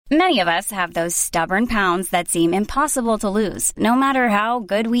Many of us have those stubborn pounds that seem impossible to lose, no matter how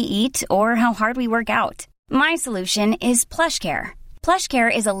good we eat or how hard we work out. My solution is PlushCare.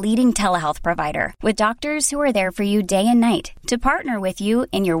 PlushCare is a leading telehealth provider with doctors who are there for you day and night to partner with you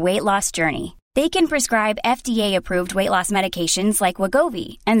in your weight loss journey. They can prescribe FDA-approved weight loss medications like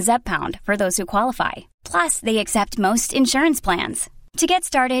Wegovy and Zepbound for those who qualify. Plus, they accept most insurance plans. To get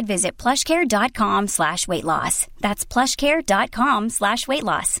started, visit plushcare.com/weightloss. That's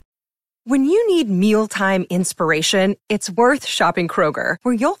plushcare.com/weightloss. When you need mealtime inspiration, it's worth shopping Kroger,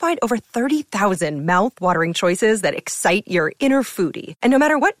 where you'll find over 30,000 mouth-watering choices that excite your inner foodie. And no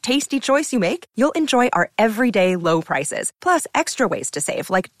matter what tasty choice you make, you'll enjoy our everyday low prices, plus extra ways to save,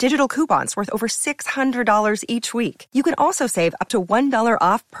 like digital coupons worth over $600 each week. You can also save up to $1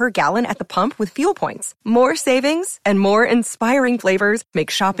 off per gallon at the pump with fuel points. More savings and more inspiring flavors make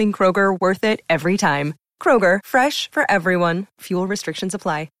shopping Kroger worth it every time. Kroger, fresh for everyone. Fuel restrictions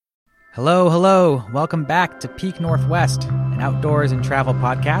apply. Hello. Welcome back to Peak Northwest, an outdoors and travel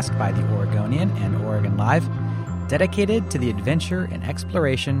podcast by the Oregonian and Oregon Live, dedicated to the adventure and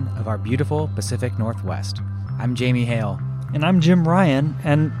exploration of our beautiful Pacific Northwest. I'm Jamie Hale. And I'm Jim Ryan,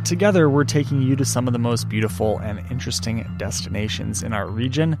 and together we're taking you to some of the most beautiful and interesting destinations in our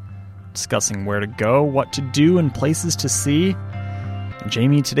region, discussing where to go, what to do, and places to see.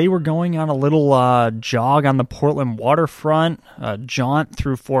 Jamie, today we're going on a little jog on the Portland waterfront, a jaunt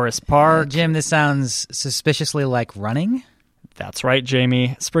through Forest Park. Jim, this sounds suspiciously like running. That's right,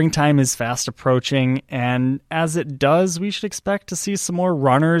 Jamie. Springtime is fast approaching, and as it does, we should expect to see some more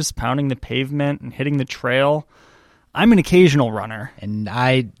runners pounding the pavement and hitting the trail. I'm an occasional runner. And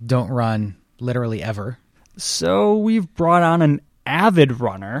I don't run literally ever. So we've brought on an avid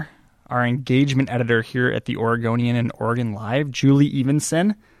runner, our engagement editor here at the Oregonian and Oregon Live, Julie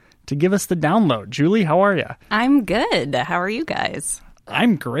Evenson, to give us the download. Julie, how are you? I'm good. How are you guys?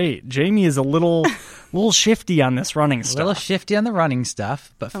 I'm great. Jamie is a little shifty on this running stuff. A little shifty on the running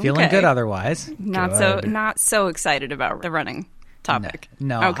stuff, but feeling good otherwise. Not so excited about the running topic.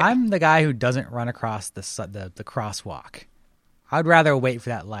 No. Okay. I'm the guy who doesn't run across the crosswalk. I'd rather wait for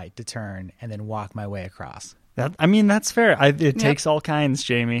that light to turn and then walk my way across. That's fair. It takes all kinds,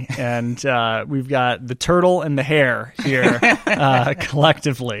 Jamie. And we've got the turtle and the hare here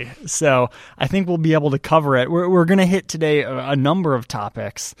collectively. So I think we'll be able to cover it. We're going to hit today a number of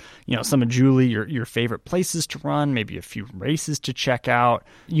topics. You know, some of Julie, your favorite places to run, maybe a few races to check out,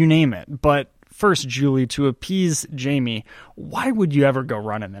 you name it. But first, Julie, to appease Jamie, why would you ever go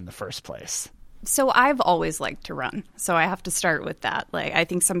running in the first place? So I've always liked to run. So I have to start with that. I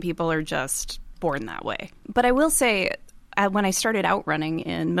think some people are just born that way. But I will say, when I started out running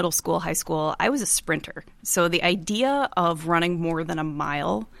in middle school, high school, I was a sprinter. So the idea of running more than a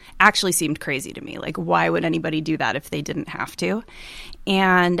mile actually seemed crazy to me. Why would anybody do that if they didn't have to?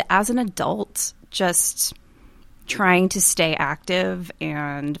 And as an adult, just trying to stay active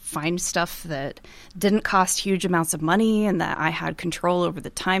and find stuff that didn't cost huge amounts of money and that I had control over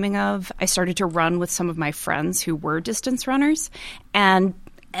the timing of, I started to run with some of my friends who were distance runners and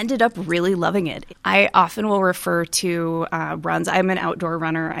ended up really loving it. I often will refer to runs. I'm an outdoor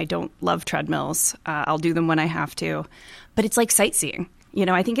runner. I don't love treadmills. I'll do them when I have to. But it's like sightseeing.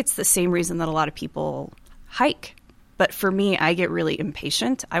 I think it's the same reason that a lot of people hike. But for me, I get really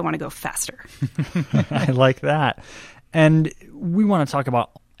impatient. I want to go faster. I like that. And we want to talk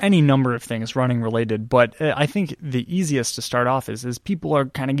about any number of things running related, but I think the easiest to start off is people are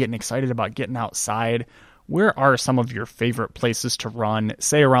kind of getting excited about getting outside. Where are some of your favorite places to run,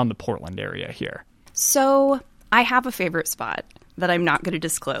 say around the Portland area here? So I have a favorite spot that I'm not going to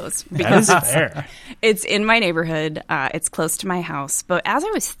disclose because it's in my neighborhood. It's close to my house. But as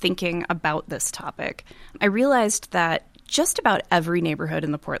I was thinking about this topic, I realized that just about every neighborhood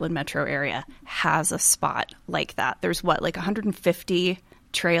in the Portland metro area has a spot like that. There's 150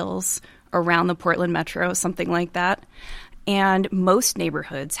 trails around the Portland metro, something like that. And most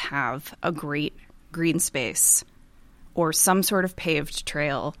neighborhoods have a great green space or some sort of paved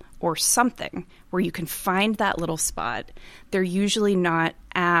trail or something where you can find that little spot. They're usually not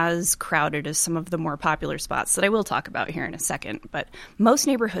as crowded as some of the more popular spots that I will talk about here in a second, but most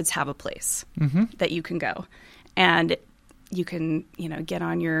neighborhoods have a place that you can go. And you can, get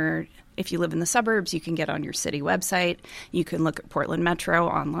on if you live in the suburbs, you can get on your city website, you can look at Portland Metro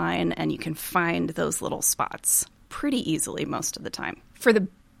online, and you can find those little spots pretty easily most of the time. For the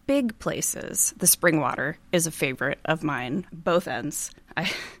big places, the Springwater is a favorite of mine, both ends.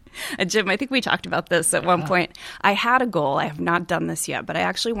 Jim, I think we talked about this at one point. I had a goal. I have not done this yet, but I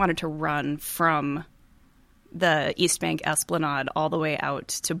actually wanted to run from the East Bank Esplanade all the way out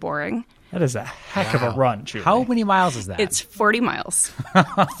to Boring That is a heck of a run, Julie. How many miles is that? It's 40 miles.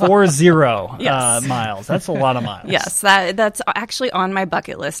 40 Yes. miles. That's a lot of miles. Yes, that's actually on my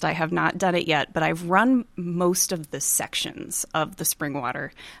bucket list. I have not done it yet, but I've run most of the sections of the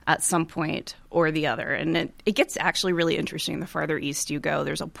Springwater at some point or the other. And it gets actually really interesting the farther east you go.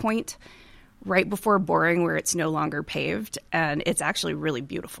 There's a point right before Boring where it's no longer paved, and it's actually really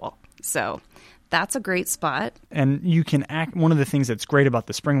beautiful. So that's a great spot. And you can one of the things that's great about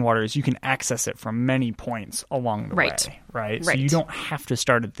the Springwater is you can access it from many points along the way, right? So you don't have to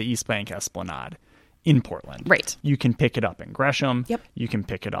start at the East Bank Esplanade in Portland. Right. You can pick it up in Gresham. Yep. You can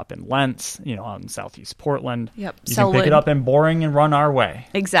pick it up in Lentz, out in southeast Portland. Yep. You can pick it up in Boring and run our way.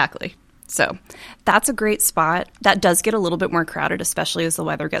 Exactly. So that's a great spot. That does get a little bit more crowded, especially as the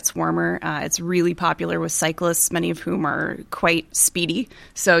weather gets warmer. It's really popular with cyclists, many of whom are quite speedy.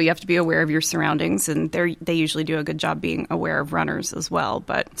 So you have to be aware of your surroundings, and they usually do a good job being aware of runners as well.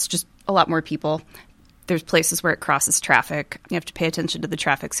 But it's just a lot more people. There's places where it crosses traffic. You have to pay attention to the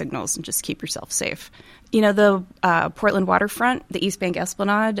traffic signals and just keep yourself safe. The Portland waterfront, the East Bank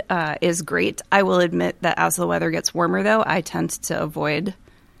Esplanade, is great. I will admit that as the weather gets warmer, though, I tend to avoid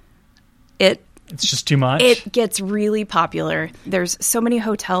it. It's just too much? It gets really popular. There's so many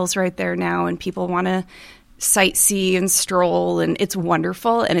hotels right there now, and people want to sightsee and stroll, and it's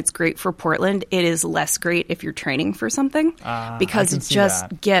wonderful, and it's great for Portland. It is less great if you're training for something because it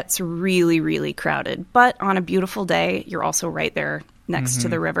just gets really, really crowded. But on a beautiful day, you're also right there next to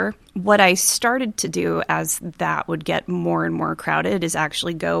the river. What I started to do as that would get more and more crowded is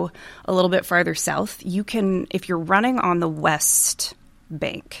actually go a little bit farther south. You can, if you're running on the West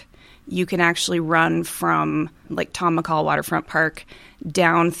Bank, you can actually run from like Tom McCall Waterfront Park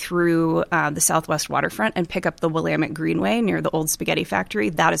down through the Southwest Waterfront and pick up the Willamette Greenway near the old spaghetti factory.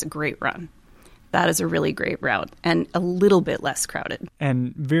 That is a great run. That is a really great route and a little bit less crowded.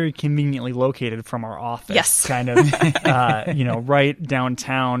 And very conveniently located from our office. Yes. Kind of, right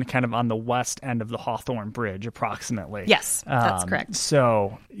downtown, kind of on the west end of the Hawthorne Bridge, approximately. Yes, that's correct.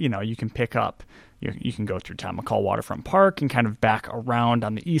 So, you can pick up. You can go through Tom McCall Waterfront Park and kind of back around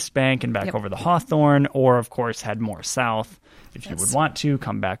on the East Bank and back over the Hawthorne, or, of course, head more south if you would want to,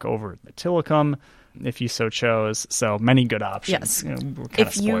 come back over the Tillicum if you so chose. So many good options. Yes. We're kind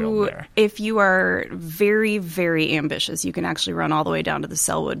of spoiled there. If you are very, very ambitious, you can actually run all the way down to the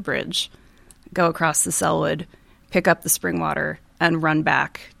Selwood Bridge, go across the Selwood, pick up the Springwater, and run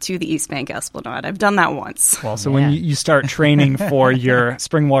back to the East Bank Esplanade. I've done that once. Well, so when you start training for your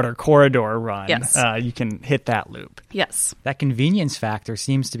Springwater corridor run, yes. You can hit that loop. Yes. That convenience factor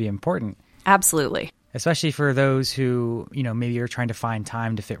seems to be important. Absolutely. Especially for those who, maybe are trying to find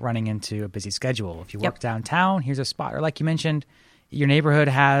time to fit running into a busy schedule. If you work downtown, here's a spot. Or like you mentioned, your neighborhood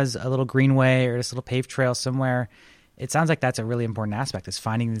has a little greenway or just a little paved trail somewhere. It sounds like that's a really important aspect, is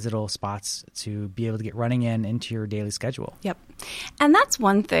finding these little spots to be able to get running into your daily schedule. Yep. And that's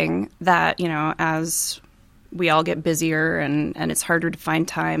one thing that, as we all get busier and it's harder to find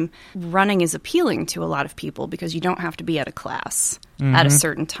time, running is appealing to a lot of people because you don't have to be at a class at a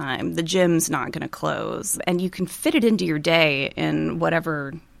certain time. The gym's not going to close, and you can fit it into your day in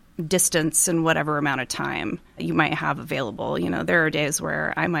whatever distance and whatever amount of time you might have available. There are days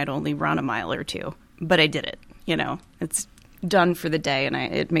where I might only run a mile or two, but I did it. It's done for the day, and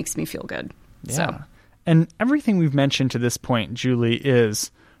it makes me feel good. Yeah. So. And everything we've mentioned to this point, Julie,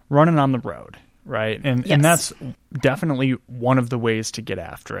 is running on the road, right? And that's definitely one of the ways to get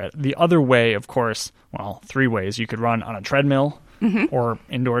after it. The other way, of course, three ways. You could run on a treadmill or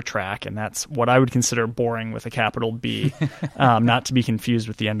indoor track, and that's what I would consider boring with a capital B, not to be confused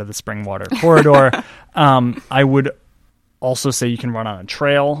with the end of the Springwater corridor. I would also say you can run on a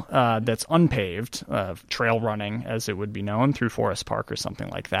trail that's unpaved, trail running as it would be known, through Forest Park or something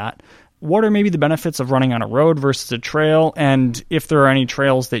like that. What are maybe the benefits of running on a road versus a trail, and if there are any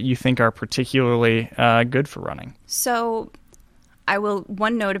trails that you think are particularly good for running? So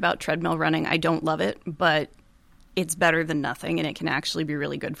one note about treadmill running, I don't love it, but it's better than nothing, and it can actually be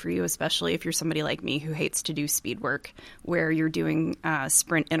really good for you, especially if you're somebody like me who hates to do speed work, where you're doing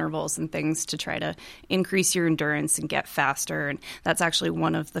sprint intervals and things to try to increase your endurance and get faster. And that's actually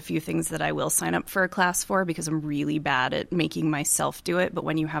one of the few things that I will sign up for a class for, because I'm really bad at making myself do it. But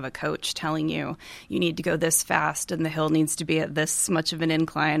when you have a coach telling you need to go this fast and the hill needs to be at this much of an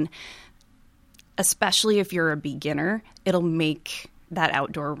incline, especially if you're a beginner, it'll make that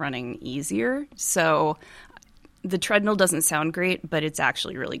outdoor running easier. So the treadmill doesn't sound great, but it's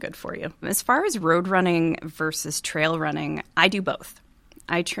actually really good for you. As far as road running versus trail running, I do both.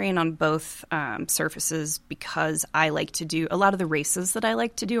 I train on both surfaces because I like to do a lot of the races that I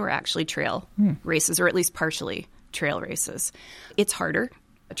like to do are actually trail races, or at least partially trail races. It's harder,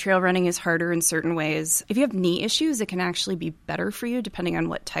 Trail running is harder in certain ways. If you have knee issues, it can actually be better for you depending on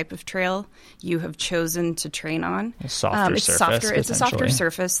what type of trail you have chosen to train on. It's a softer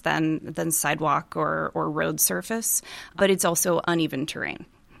surface than sidewalk or road surface, but it's also uneven terrain.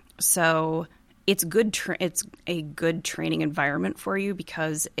 So it's it's a good training environment for you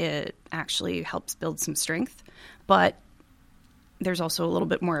because it actually helps build some strength, but there's also a little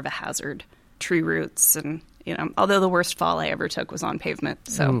bit more of a hazard. Tree roots and, although the worst fall I ever took was on pavement.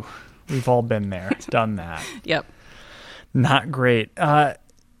 So ooh, we've all been there, done that. Yep. Not great. Are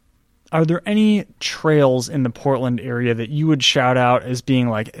there any trails in the Portland area that you would shout out as being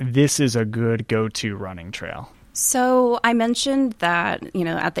like, this is a good go-to running trail? So I mentioned that,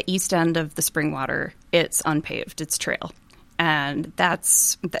 at the east end of the Springwater, it's unpaved, it's trail. And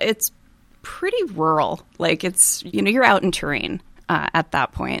it's pretty rural. Like you're out in terrain at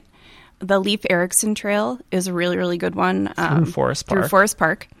that point. The Leif Erikson Trail is a really, really good one. Through Forest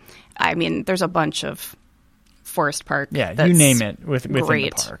Park. I mean, there's a bunch of Forest Park. Yeah, you name it within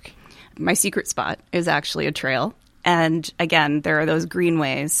the park. My secret spot is actually a trail. And again, there are those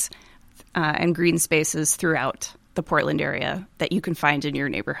greenways and green spaces throughout the Portland area that you can find in your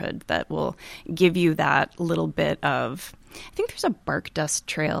neighborhood that will give you that little bit of... I think there's a bark dust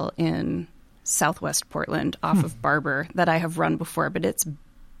trail in southwest Portland off of Barber that I have run before, but it's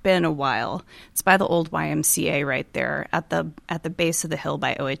been a while. It's by the old YMCA right there at the base of the hill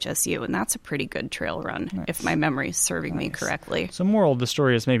by OHSU, and that's a pretty good trail run, if my memory's serving me correctly. So moral of the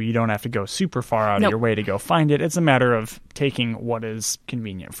story is maybe you don't have to go super far out of your way to go find it. It's a matter of taking what is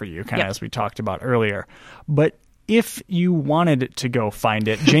convenient for you, kind of as we talked about earlier. But if you wanted to go find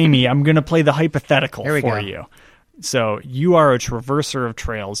it, Jamie, I'm going to play the hypothetical for you. So you are a traverser of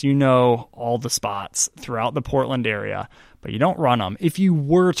trails. You know all the spots throughout the Portland area, but you don't run them. If you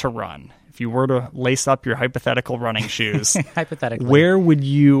were to run, if you were to lace up your hypothetical running shoes, hypothetically, where would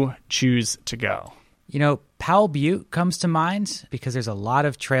you choose to go? Powell Butte comes to mind because there's a lot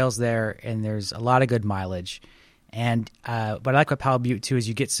of trails there and there's a lot of good mileage. And what I like about Powell Butte, too, is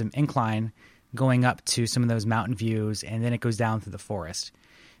you get some incline going up to some of those mountain views, and then it goes down through the forest.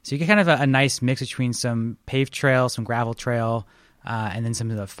 So you get kind of a nice mix between some paved trail, some gravel trail, and then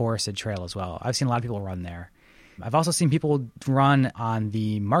some of the forested trail as well. I've seen a lot of people run there. I've also seen people run on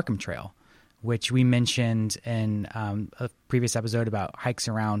the Markham Trail, which we mentioned in a previous episode about hikes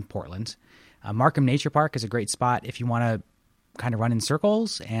around Portland. Markham Nature Park is a great spot if you want to kind of run in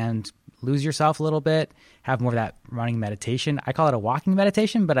circles and lose yourself a little bit, have more of that running meditation. I call it a walking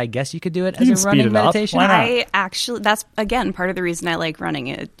meditation, but I guess you could do it as a running meditation. That's, again, part of the reason I like running.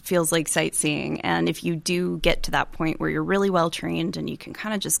 It feels like sightseeing. And if you do get to that point where you're really well trained and you can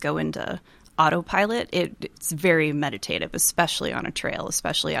kind of just go into autopilot, it's very meditative, especially on a trail,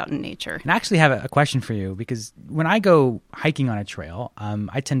 especially out in nature. And I actually have a question for you, because when I go hiking on a trail,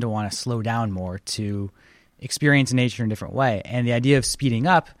 I tend to want to slow down more to experience nature in a different way. And the idea of speeding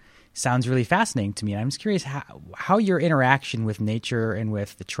up sounds really fascinating to me. And I'm just curious how your interaction with nature and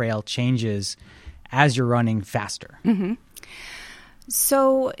with the trail changes as you're running faster. Mm-hmm.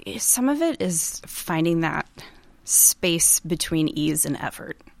 So some of it is finding that space between ease and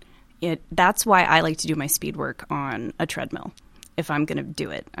effort. That's why I like to do my speed work on a treadmill. If I'm going to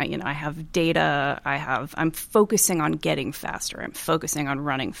do it, I have data. I'm focusing on getting faster. I'm focusing on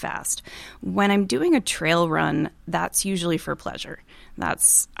running fast. When I'm doing a trail run, that's usually for pleasure.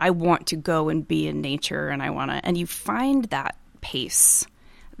 I want to go and be in nature, and you find that pace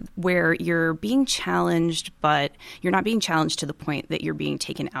where you're being challenged, but you're not being challenged to the point that you're being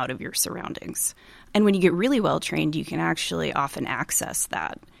taken out of your surroundings. And when you get really well trained, you can actually often access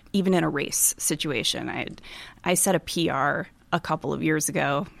that, even in a race situation. I set a PR a couple of years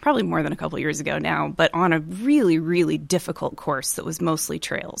ago, probably more than a couple of years ago now, but on a really, really difficult course that was mostly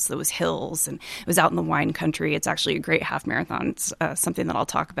trails. There was hills, and it was out in the wine country. It's actually a great half marathon. It's something that I'll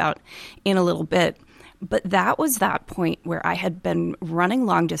talk about in a little bit. But that was that point where I had been running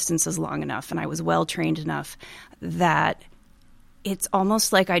long distances long enough, and I was well trained enough that it's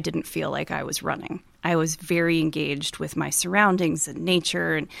almost like I didn't feel like I was running. I was very engaged with my surroundings and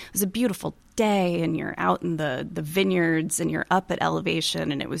nature, and it was a beautiful day, and you're out in the vineyards, and you're up at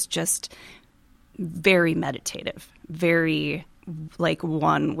elevation, and it was just very meditative, very like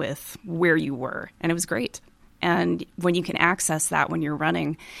one with where you were, and it was great. And when you can access that when you're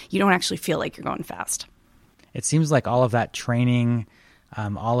running, you don't actually feel like you're going fast. It seems like all of that training,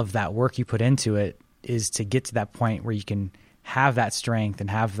 all of that work you put into it is to get to that point where you can have that strength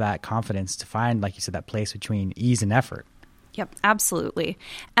and have that confidence to find, like you said, that place between ease and effort. Yep, absolutely.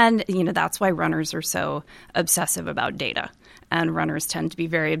 And, that's why runners are so obsessive about data. And runners tend to be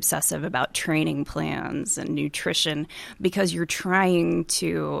very obsessive about training plans and nutrition because you're trying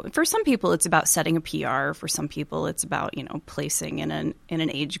to, for some people, it's about setting a PR. For some people, it's about, placing in an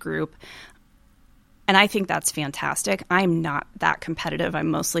age group. And I think that's fantastic. I'm not that competitive.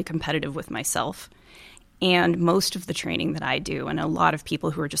 I'm mostly competitive with myself. And most of the training that I do, and a lot of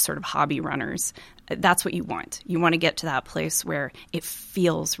people who are just sort of hobby runners, that's what you want. You want to get to that place where it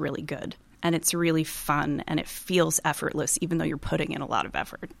feels really good and it's really fun and it feels effortless, even though you're putting in a lot of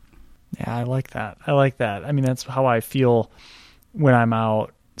effort. Yeah, I like that. I mean, that's how I feel when I'm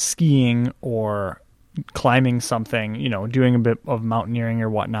out skiing or climbing something, doing a bit of mountaineering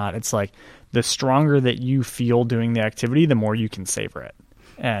or whatnot. It's like the stronger that you feel doing the activity, the more you can savor it.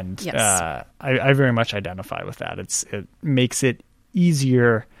 And yes. I very much identify with that. It makes it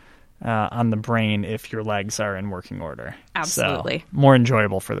easier on the brain if your legs are in working order. Absolutely. So, more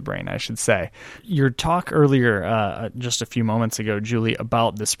enjoyable for the brain, I should say. Your talk earlier, just a few moments ago, Julie,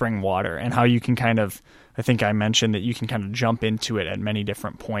 about the spring water and how you can I think I mentioned that you can kind of jump into it at many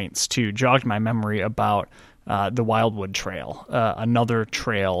different points too, jogged my memory about the Wildwood Trail, another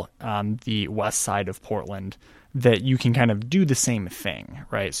trail on the west side of Portland that you can kind of do the same thing,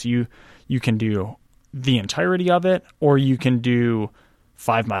 right? So you can do the entirety of it, or you can do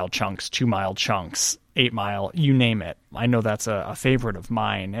 5-mile chunks, 2-mile chunks, 8-mile, you name it. I know that's a favorite of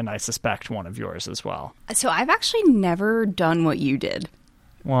mine, and I suspect one of yours as well. So I've actually never done what you did,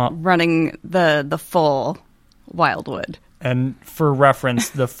 running the full Wildwood. And for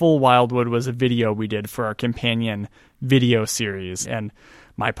reference, the full Wildwood was a video we did for our companion video series, and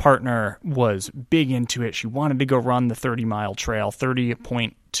my partner was big into it. She wanted to go run the 30-mile trail,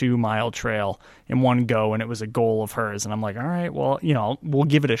 30.2-mile trail in one go, and it was a goal of hers. And I'm like, all right, well, we'll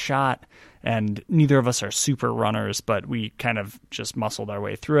give it a shot. And neither of us are super runners, but we kind of just muscled our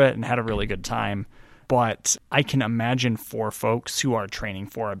way through it and had a really good time. But I can imagine for folks who are training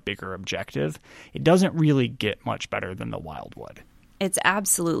for a bigger objective, it doesn't really get much better than the Wildwood. It's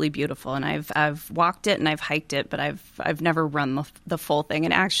absolutely beautiful, and I've walked it and I've hiked it, but I've never run the full thing.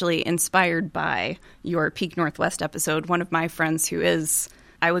 And actually, inspired by your Peak Northwest episode, one of my friends who is,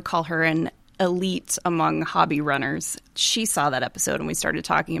 I would call her an elite among hobby runners, she saw that episode and we started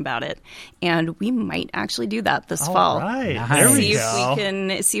talking about it. And we might actually do that this fall. Right.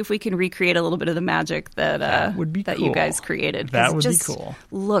 Nice. See if we can recreate a little bit of the magic that would be that cool. you guys created. That would it be just cool.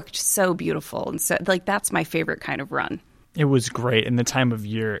 Looked so beautiful, and so that's my favorite kind of run. It was great, and the time of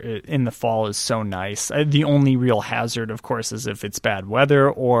year in the fall is so nice. The only real hazard, of course, is if it's bad weather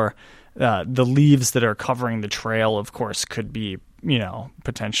or the leaves that are covering the trail, of course, could be,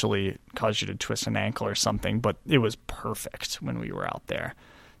 potentially cause you to twist an ankle or something. But it was perfect when we were out there.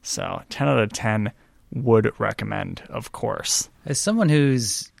 So 10 out of 10 would recommend, of course. As someone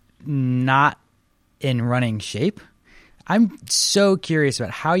who's not in running shape, I'm so curious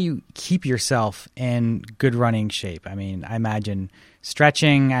about how you keep yourself in good running shape. I mean, I imagine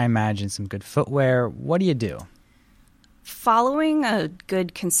stretching, I imagine some good footwear. What do you do? Following a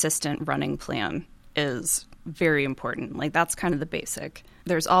good, consistent running plan is very important. That's kind of the basic.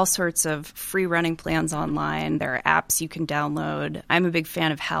 There's all sorts of free running plans online. There are apps you can download. I'm a big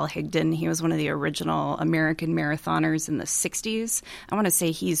fan of Hal Higdon. He was one of the original American marathoners in the 60s. I want to say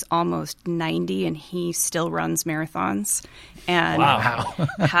he's almost 90 and he still runs marathons. And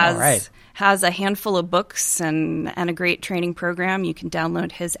has a handful of books and a great training program. You can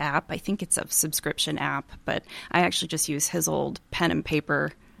download his app. I think it's a subscription app, but I actually just use his old pen and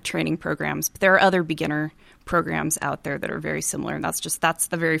paper training programs. But there are other beginner programs out there that are very similar, and that's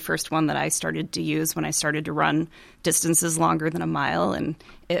the very first one that I started to use when I started to run distances longer than a mile, and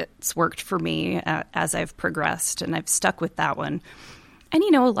it's worked for me as I've progressed, and I've stuck with that one. And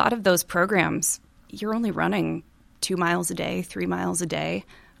a lot of those programs, you're only running 2 miles a day, 3 miles a day,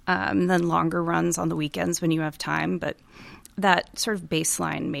 and then longer runs on the weekends when you have time, but that sort of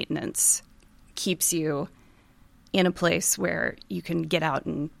baseline maintenance keeps you in a place where you can get out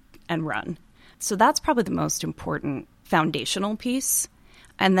and run. So that's probably the most important foundational piece.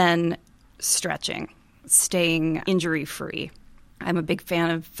 And then stretching, staying injury-free. I'm a big fan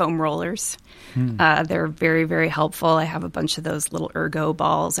of foam rollers. They're very, very helpful. I have a bunch of those little ergo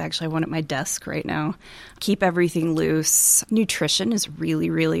balls. Actually, I have one at my desk right now. Keep everything loose. Nutrition is really,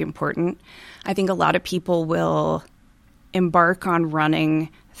 really important. I think a lot of people will embark on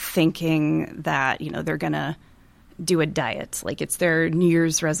running thinking that, they're going to do a diet, like it's their New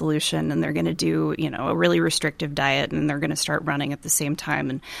Year's resolution, and they're going to do, a really restrictive diet, and they're going to start running at the same time.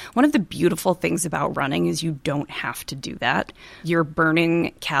 And one of the beautiful things about running is you don't have to do that. You're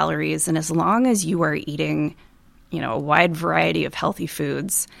burning calories, and as long as you are eating a wide variety of healthy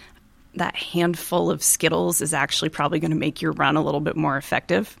foods. That handful of Skittles is actually probably going to make your run a little bit more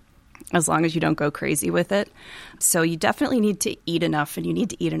effective, as long as you don't go crazy with it. So you definitely need to eat enough, and you need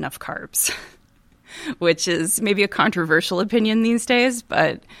to eat enough carbs, which is maybe a controversial opinion these days,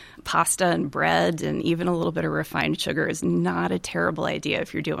 but pasta and bread and even a little bit of refined sugar is not a terrible idea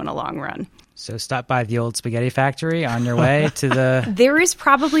if you're doing a long run. So stop by the old spaghetti factory on your way to the... There is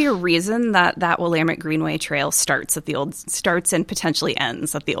probably a reason that Willamette Greenway Trail starts and potentially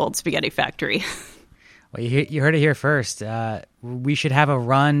ends at the old spaghetti factory. Well, you heard it here first. We should have a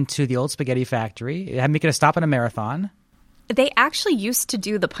run to the old spaghetti factory. Make it a stop in a marathon. They actually used to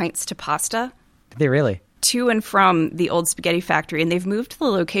do the Pints to Pasta. Did they really? To and from the old spaghetti factory, and they've moved to the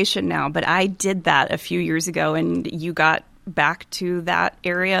location now, but I did that a few years ago, and you got back to that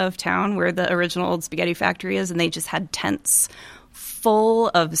area of town where the original old spaghetti factory is, and they just had tents full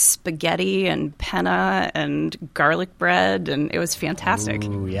of spaghetti and penna and garlic bread, and it was fantastic.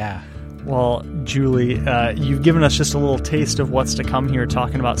 Ooh, yeah. Well, Julie, you've given us just a little taste of what's to come here,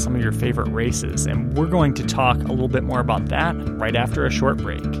 talking about some of your favorite races, and we're going to talk a little bit more about that right after a short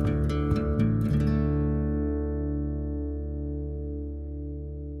break.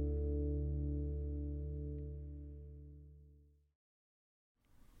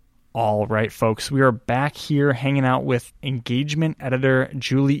 All right, folks, we are back here hanging out with engagement editor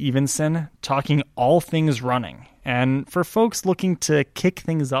Julie Evenson, talking all things running. And for folks looking to kick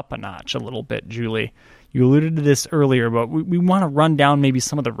things up a notch a little bit, Julie, you alluded to this earlier, but we want to run down maybe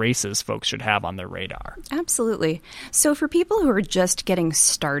some of the races folks should have on their radar. Absolutely. So for people who are just getting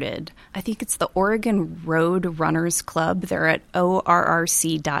started, I think it's the Oregon Road Runners Club. They're at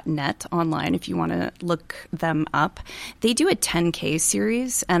orrc.net online if you want to look them up. They do a 10K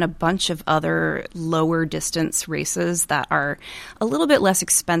series and a bunch of other lower distance races that are a little bit less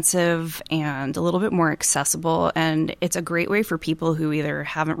expensive and a little bit more accessible. And it's a great way for people who either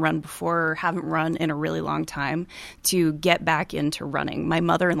haven't run before or haven't run in a really long time to get back into running. My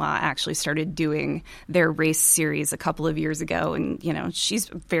mother-in-law actually started doing their race series a couple of years ago, and she's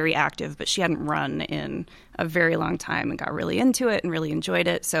very active, but she hadn't run in a very long time and got really into it and really enjoyed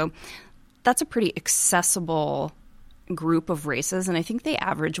it. So that's a pretty accessible group of races, and I think they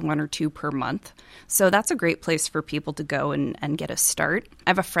average 1 or 2 per month. So that's a great place for people to go and get a start. I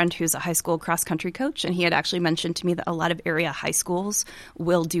have a friend who's a high school cross-country coach, and he had actually mentioned to me that a lot of area high schools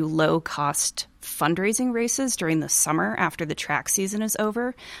will do low-cost fundraising races during the summer after the track season is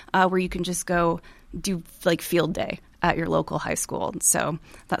over, where you can just go do like field day at your local high school. So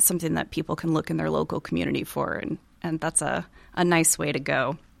that's something that people can look in their local community for, and that's a nice way to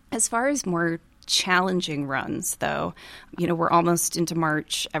go. As far as more challenging runs, though, we're almost into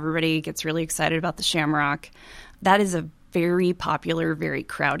March. Everybody gets really excited about the Shamrock. That is a very popular, very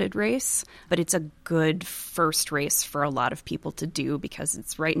crowded race, but it's a good first race for a lot of people to do because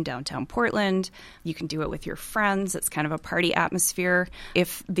it's right in downtown Portland. You can do it with your friends. It's kind of a party atmosphere.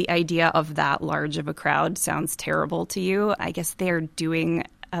 If the idea of that large of a crowd sounds terrible to you, I guess they're doing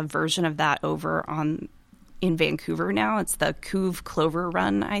a version of that over in Vancouver now. It's the Couve Clover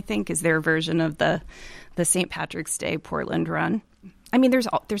Run, I think, is their version of the St. Patrick's Day Portland Run. I mean, there's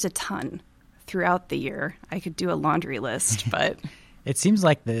a ton throughout the year. I could do a laundry list, but... It seems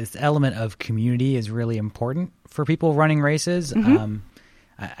like this element of community is really important for people running races. Mm-hmm.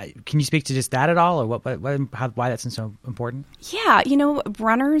 Can you speak to just that at all, or why that's so important? Yeah,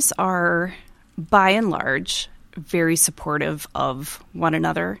 runners are, by and large, very supportive of one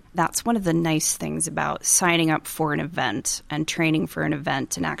another. That's one of the nice things about signing up for an event and training for an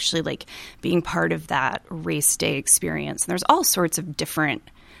event and actually being part of that race day experience. And there's all sorts of different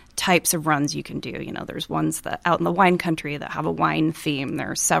types of runs you can do. There's ones that out in the wine country that have a wine theme.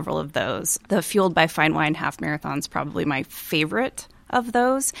 There are several of those. The Fueled by Fine Wine half marathon is probably my favorite of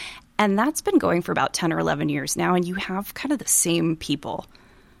those. And that's been going for about 10 or 11 years now. And you have kind of the same people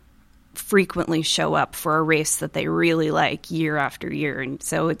frequently show up for a race that they really like year after year. And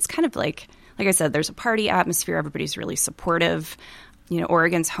so it's kind of like I said, there's a party atmosphere. Everybody's really supportive.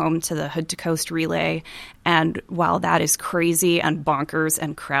 Oregon's home to the Hood to Coast Relay. And while that is crazy and bonkers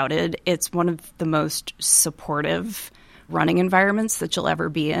and crowded, it's one of the most supportive running environments that you'll ever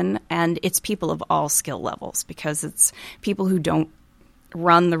be in. And it's people of all skill levels because it's people who don't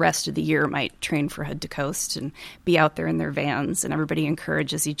run the rest of the year might train for Hood to Coast and be out there in their vans, and everybody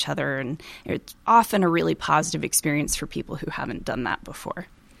encourages each other. And it's often a really positive experience for people who haven't done that before.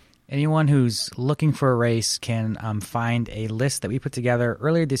 Anyone who's looking for a race can find a list that we put together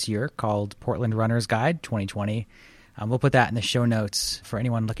earlier this year called Portland Runner's Guide 2020. We'll put that in the show notes for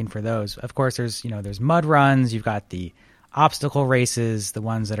anyone looking for those. Of course, there's mud runs. You've got the obstacle races, the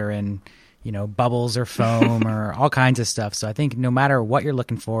ones that are in bubbles or foam or all kinds of stuff. So I think no matter what you're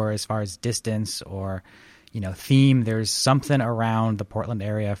looking for as far as distance or, theme, there's something around the Portland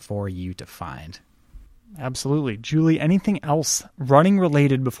area for you to find. Absolutely. Julie, anything else running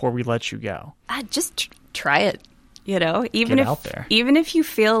related before we let you go? Just try it. Get out there. Even if you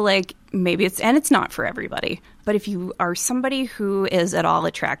feel like maybe it's not for everybody, but if you are somebody who is at all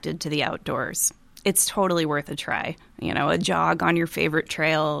attracted to the outdoors, it's totally worth a try. A jog on your favorite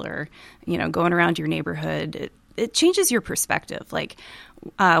trail or, going around your neighborhood, it changes your perspective. Like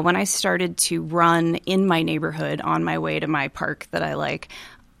when I started to run in my neighborhood on my way to my park that I like,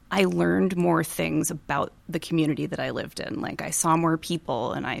 I learned more things about the community that I lived in. Like I saw more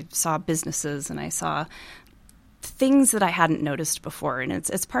people and I saw businesses and I saw things that I hadn't noticed before. And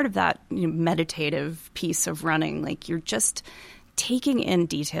it's part of that meditative piece of running. Like you're just taking in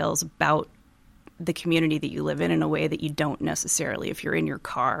details about the community that you live in a way that you don't necessarily if you're in your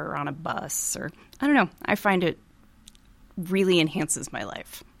car or on a bus or I don't know. I find it really enhances my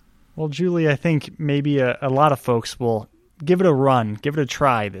life. Well, Julie, I think maybe a lot of folks will give it a run, give it a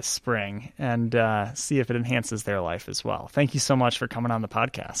try this spring and see if it enhances their life as well. Thank you so much for coming on the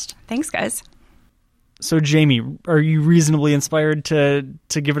podcast. Thanks, guys. So, Jamie, are you reasonably inspired to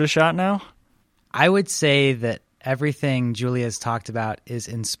give it a shot now? I would say that everything Julie has talked about is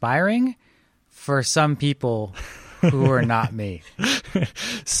inspiring for some people who are not me.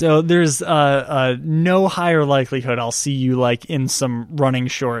 So there's no higher likelihood I'll see you like in some running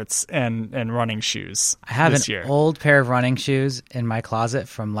shorts and running shoes. I have this an year. old pair of running shoes in my closet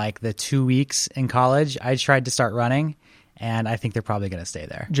from like the 2 weeks in college. I tried to start running, and I think they're probably going to stay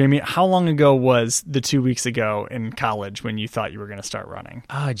there. Jamie, how long ago was the 2 weeks ago in college when you thought you were going to start running?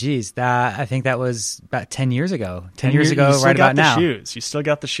 Oh, geez. I think that was about 10 years ago. 10 years ago, right about now. You still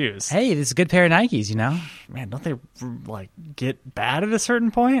got the shoes. Hey, this is a good pair of Nikes, Man, don't they like get bad at a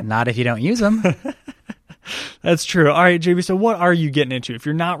certain point? Not if you don't use them. That's true. All right, Jamie, so what are you getting into? If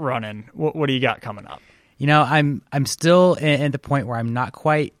you're not running, what do you got coming up? I'm still at the point where I'm not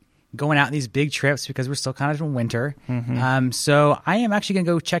quite going out on these big trips because we're still kind of in winter. Mm-hmm. So I am actually going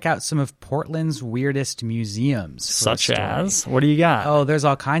to go check out some of Portland's weirdest museums. Such as? What do you got? Oh, there's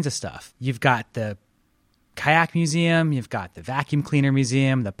all kinds of stuff. You've got the Kayak Museum. You've got the Vacuum Cleaner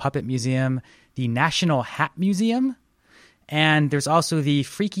Museum, the Puppet Museum, the National Hat Museum. And there's also the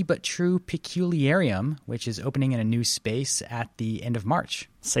Freaky But True Peculiarium, which is opening in a new space at the end of March.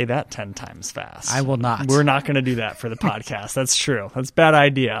 Say that 10 times fast. I will not. We're not going to do that for the podcast. That's true. That's a bad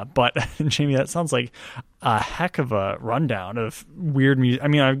idea. But, Jamie, that sounds like a heck of a rundown of weird music. I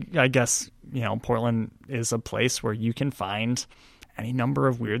mean, I guess, Portland is a place where you can find any number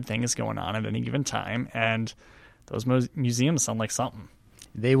of weird things going on at any given time. And those museums sound like something.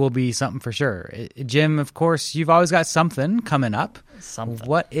 They will be something for sure. Jim, of course, you've always got something coming up. Something.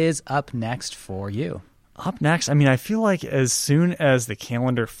 What is up next for you? Up next, I feel like as soon as the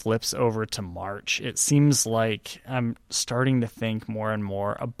calendar flips over to March, it seems like I'm starting to think more and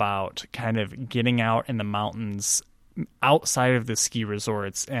more about kind of getting out in the mountains outside of the ski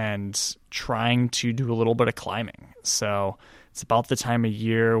resorts and trying to do a little bit of climbing. So it's about the time of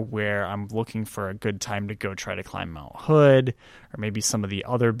year where I'm looking for a good time to go try to climb Mount Hood or maybe some of the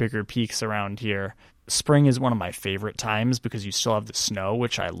other bigger peaks around here. Spring is one of my favorite times because you still have the snow,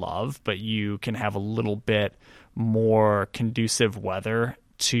 which I love, but you can have a little bit more conducive weather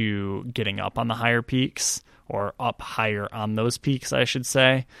to getting up on the higher peaks or up higher on those peaks, I should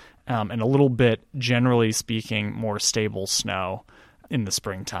say, and a little bit, generally speaking, more stable snow in the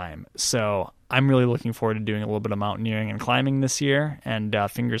springtime. So I'm really looking forward to doing a little bit of mountaineering and climbing this year, and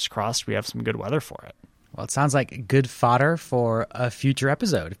fingers crossed we have some good weather for it. Well, it sounds like good fodder for a future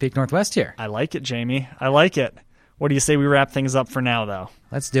episode of Peak Northwest here. I like it, Jamie. I like it. What do you say we wrap things up for now, though?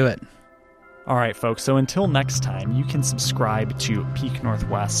 Let's do it. All right, folks. So until next time, you can subscribe to Peak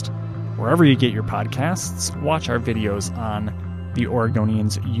Northwest wherever you get your podcasts, watch our videos on the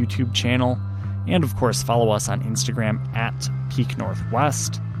Oregonians YouTube channel, and, of course, follow us on Instagram at Peak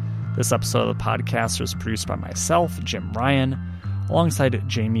Northwest. This episode of the podcast was produced by myself, Jim Ryan, alongside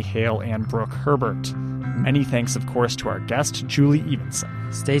Jamie Hale and Brooke Herbert. Many thanks, of course, to our guest, Julie Evenson.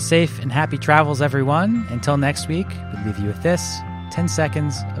 Stay safe and happy travels, everyone. Until next week, we leave you with this 10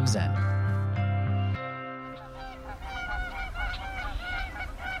 seconds of Zen.